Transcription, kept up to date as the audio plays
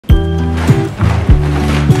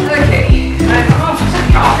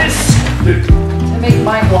to make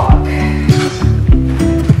my block.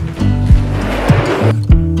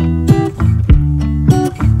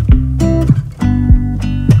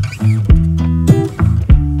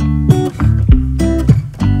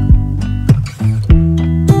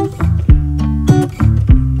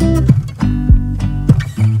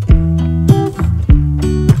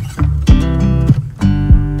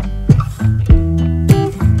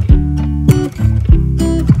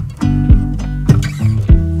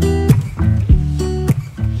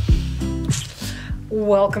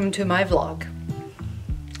 Welcome to my vlog.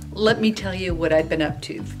 Let me tell you what I've been up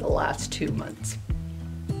to for the last 2 months.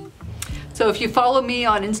 So if you follow me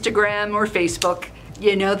on Instagram or Facebook,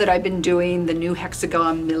 you know that I've been doing the new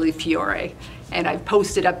hexagon millefiore, and I've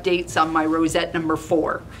posted updates on my rosette number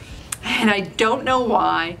 4. And I don't know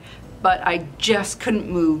why, but I just couldn't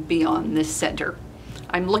move beyond this center.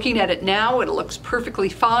 I'm looking at it now, it looks perfectly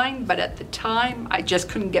fine, but at the time, I just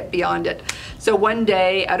couldn't get beyond it. So one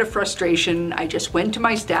day, out of frustration, I just went to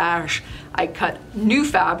my stash, I cut new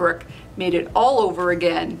fabric, made it all over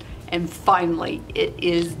again, and finally, it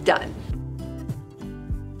is done.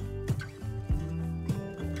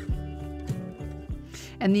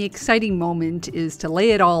 And the exciting moment is to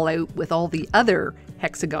lay it all out with all the other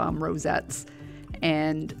hexagon rosettes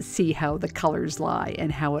and see how the colors lie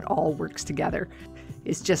and how it all works together.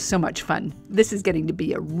 It's just so much fun. This is getting to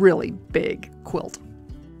be a really big quilt.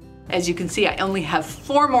 As you can see, I only have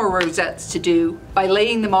 4 more rosettes to do. By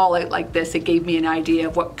laying them all out like this, it gave me an idea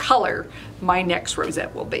of what color my next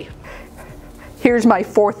rosette will be. Here's my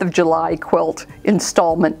 4th of July quilt,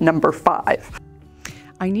 installment number 5.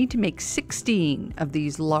 I need to make 16 of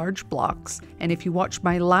these large blocks, and if you watched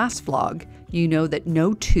my last vlog, you know that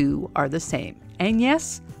no 2 are the same. And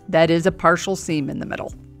yes, that is a partial seam in the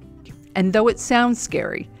middle. And though it sounds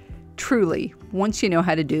scary, truly, once you know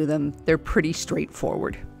how to do them, they're pretty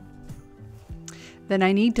straightforward. Then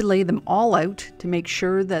I need to lay them all out to make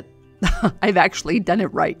sure that I've actually done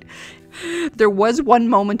it right. There was one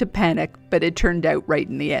moment of panic, but it turned out right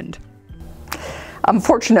in the end.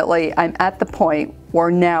 Unfortunately, I'm at the point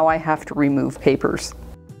where now I have to remove papers.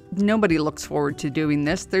 Nobody looks forward to doing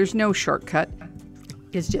this. There's no shortcut.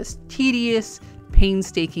 It's just tedious,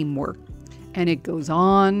 painstaking work. And it goes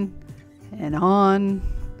on and on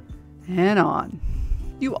and on.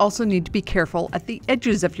 You also need to be careful at the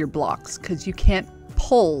edges of your blocks because you can't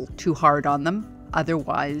pull too hard on them,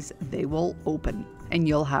 otherwise they will open and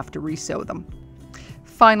you'll have to resew them.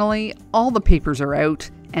 Finally, all the papers are out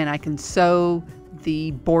and I can sew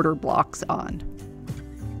the border blocks on.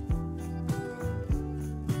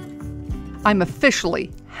 I'm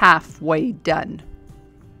officially halfway done.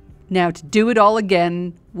 Now to do it all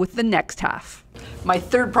again with the next half. My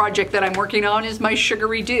 3rd project that I'm working on is my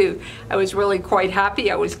sugary do. I was really quite happy.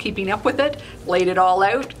 I was keeping up with it, laid it all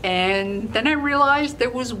out, and then I realized there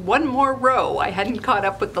was one more row. I hadn't caught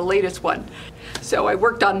up with the latest one. So I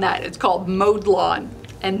worked on that. It's called Mowed Lawn.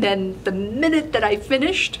 And then the minute that I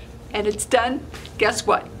finished and it's done, guess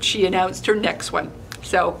what? She announced her next one.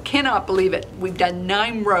 So cannot believe it. We've done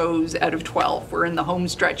 9 rows out of 12. We're in the home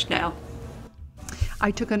stretch now.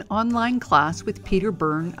 I took an online class with Peter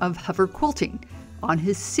Byrne of Hover Quilting on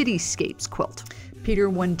his Cityscapes quilt. Peter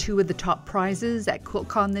won 2 of the top prizes at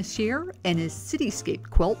QuiltCon this year, and his Cityscape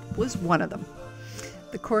quilt was one of them.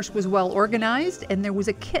 The course was well organized, and there was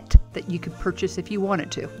a kit that you could purchase if you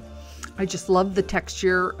wanted to. I just love the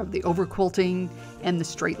texture of the over quilting and the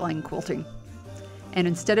straight line quilting. And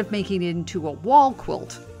instead of making it into a wall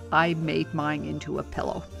quilt, I made mine into a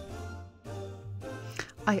pillow.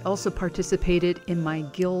 I also participated in my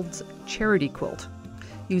guild's charity quilt.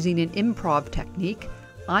 Using an IMPROV technique,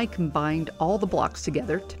 I combined all the blocks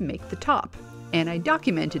together to make the top. And I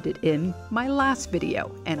documented it in my last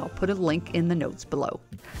video, and I'll put a link in the notes below.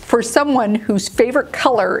 For someone whose favorite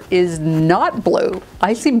color is not blue,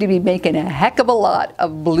 I seem to be making a heck of a lot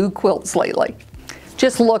of blue quilts lately.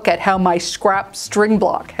 Just look at how my scrap string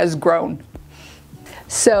block has grown.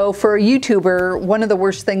 So for a YouTuber, one of the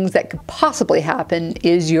worst things that could possibly happen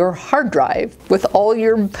is your hard drive with all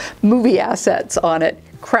your movie assets on it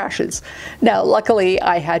crashes. Now, luckily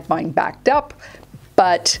I had mine backed up,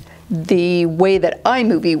 but the way that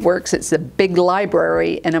iMovie works, it's a big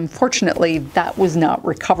library, and unfortunately that was not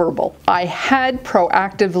recoverable. I had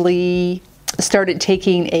proactively started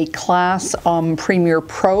taking a class on Premiere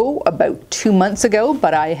Pro about 2 months ago,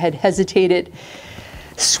 but I had hesitated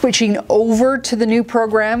switching over to the new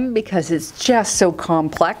program because it's just so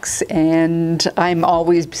complex, and I'm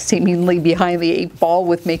always seemingly behind the 8 ball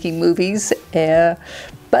with making movies.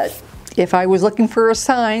 But if I was looking for a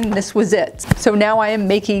sign, this was it. So now I am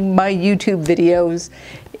making my YouTube videos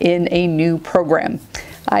in a new program.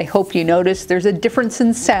 I hope you notice there's a difference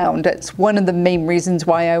in sound. That's one of the main reasons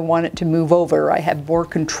why I want it to move over. I have more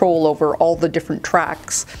control over all the different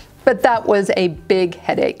tracks. But that was a big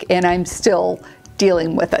headache, and I'm still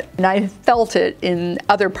dealing with it. And I felt it in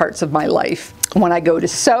other parts of my life. When I go to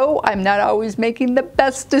sew, I'm not always making the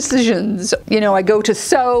best decisions. You know, I go to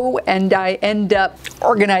sew and I end up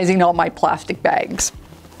organizing all my plastic bags.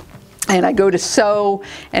 And I go to sew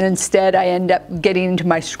and instead I end up getting into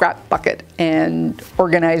my scrap bucket and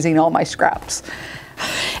organizing all my scraps.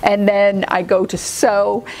 And then I go to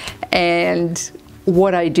sew and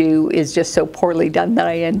what I do is just so poorly done that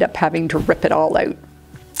I end up having to rip it all out.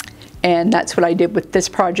 And that's what I did with this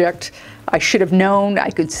project. I should have known, I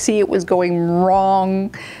could see it was going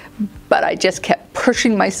wrong, but I just kept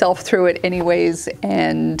pushing myself through it anyways,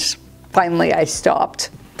 and finally I stopped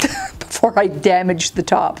before I damaged the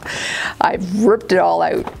top. I've ripped it all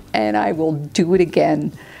out, and I will do it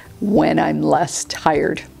again when I'm less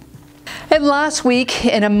tired. And last week,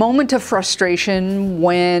 in a moment of frustration,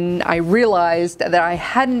 when I realized that I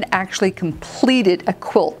hadn't actually completed a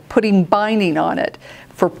quilt, putting binding on it,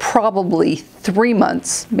 for probably 3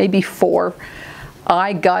 months, maybe 4,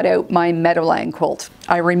 I got out my Meadowland quilt.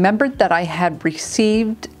 I remembered that I had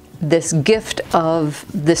received this gift of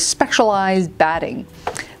this specialized batting.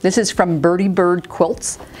 This is from Birdie Bird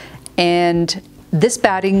Quilts, and this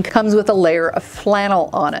batting comes with a layer of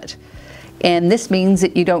flannel on it. And this means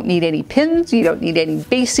that you don't need any pins, you don't need any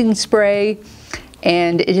basting spray,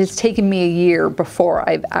 and it has taken me a year before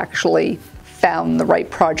I've actually found the right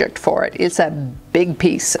project for it. It's a big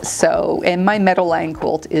piece. So, and my Meadowland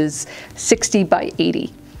quilt is 60 by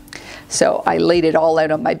 80. So I laid it all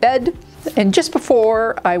out on my bed, and just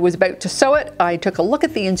before I was about to sew it, I took a look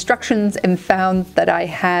at the instructions and found that I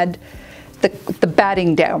had the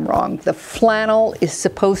batting down wrong. The flannel is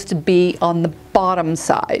supposed to be on the bottom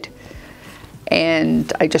side.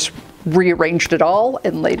 And I just rearranged it all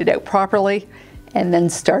and laid it out properly and then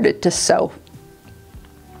started to sew.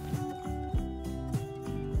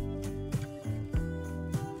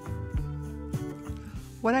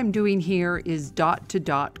 What I'm doing here is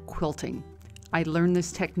dot-to-dot quilting. I learned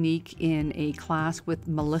this technique in a class with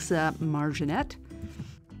Melissa Marginette.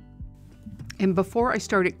 And before I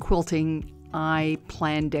started quilting, I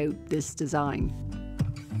planned out this design.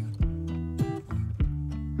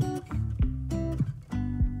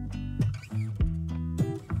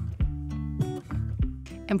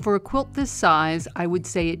 And for a quilt this size, I would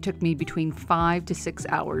say it took me between 5 to 6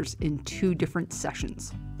 hours in 2 different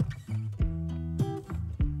sessions.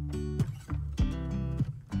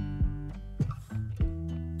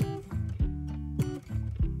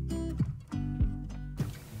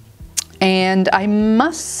 And I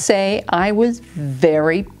must say I was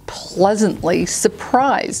very pleasantly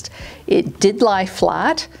surprised. It did lie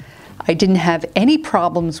flat. I didn't have any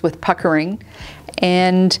problems with puckering,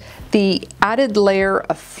 and the added layer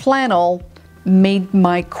of flannel made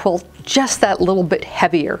my quilt just that little bit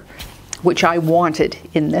heavier, which I wanted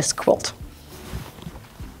in this quilt.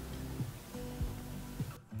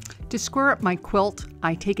 To square up my quilt,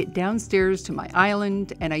 I take it downstairs to my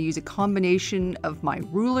island and I use a combination of my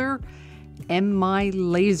ruler and my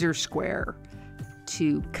laser square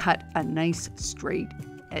to cut a nice straight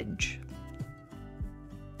edge.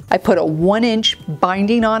 I put a 1-inch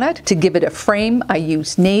binding on it to give it a frame. I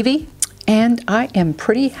used navy, and I am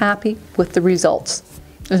pretty happy with the results.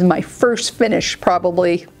 This is my first finish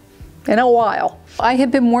probably in a while. I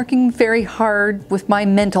have been working very hard with my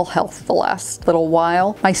mental health the last little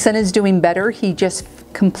while. My son is doing better. He just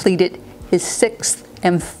completed his 6th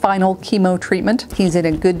and final chemo treatment. He's in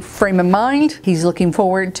a good frame of mind. He's looking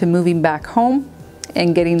forward to moving back home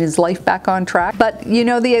and getting his life back on track. But you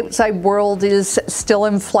know, the outside world is still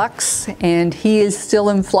in flux, and he is still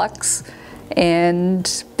in flux,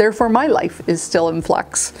 and therefore my life is still in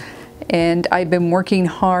flux. And I've been working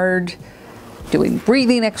hard, doing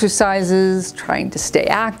breathing exercises, trying to stay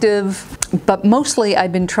active, but mostly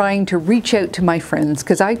I've been trying to reach out to my friends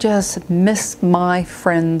because I just miss my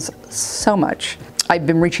friends so much. I've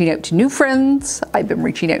been reaching out to new friends, I've been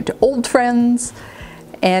reaching out to old friends,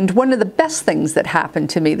 and one of the best things that happened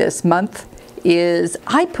to me this month is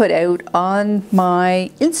I put out on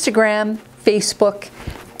my Instagram, Facebook,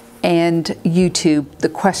 and YouTube the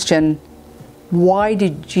question, why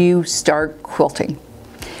did you start quilting?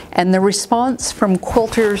 And the response from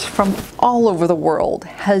quilters from all over the world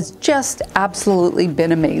has just absolutely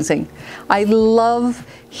been amazing. I love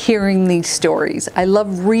hearing these stories. I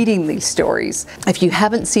love reading these stories. If you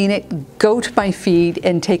haven't seen it, go to my feed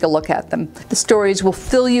and take a look at them. The stories will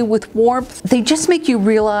fill you with warmth. They just make you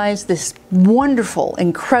realize this wonderful,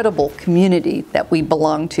 incredible community that we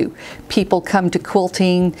belong to. People come to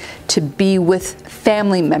quilting to be with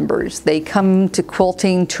family members. They come to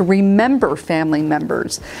quilting to remember family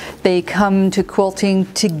members. They come to quilting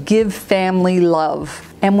to give family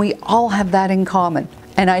love. And we all have that in common.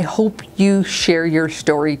 And I hope you share your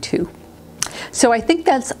story too. So I think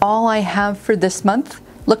that's all I have for this month.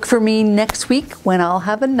 Look for me next week when I'll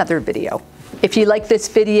have another video. If you like this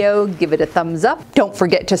video, give it a thumbs up. Don't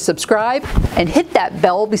forget to subscribe and hit that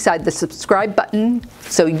bell beside the subscribe button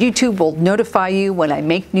so YouTube will notify you when I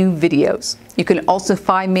make new videos. You can also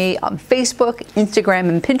find me on Facebook, Instagram,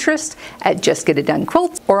 and Pinterest at Just Get It Done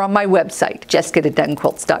Quilts or on my website,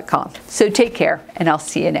 justgetitdonequilts.com. So take care, and I'll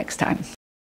see you next time.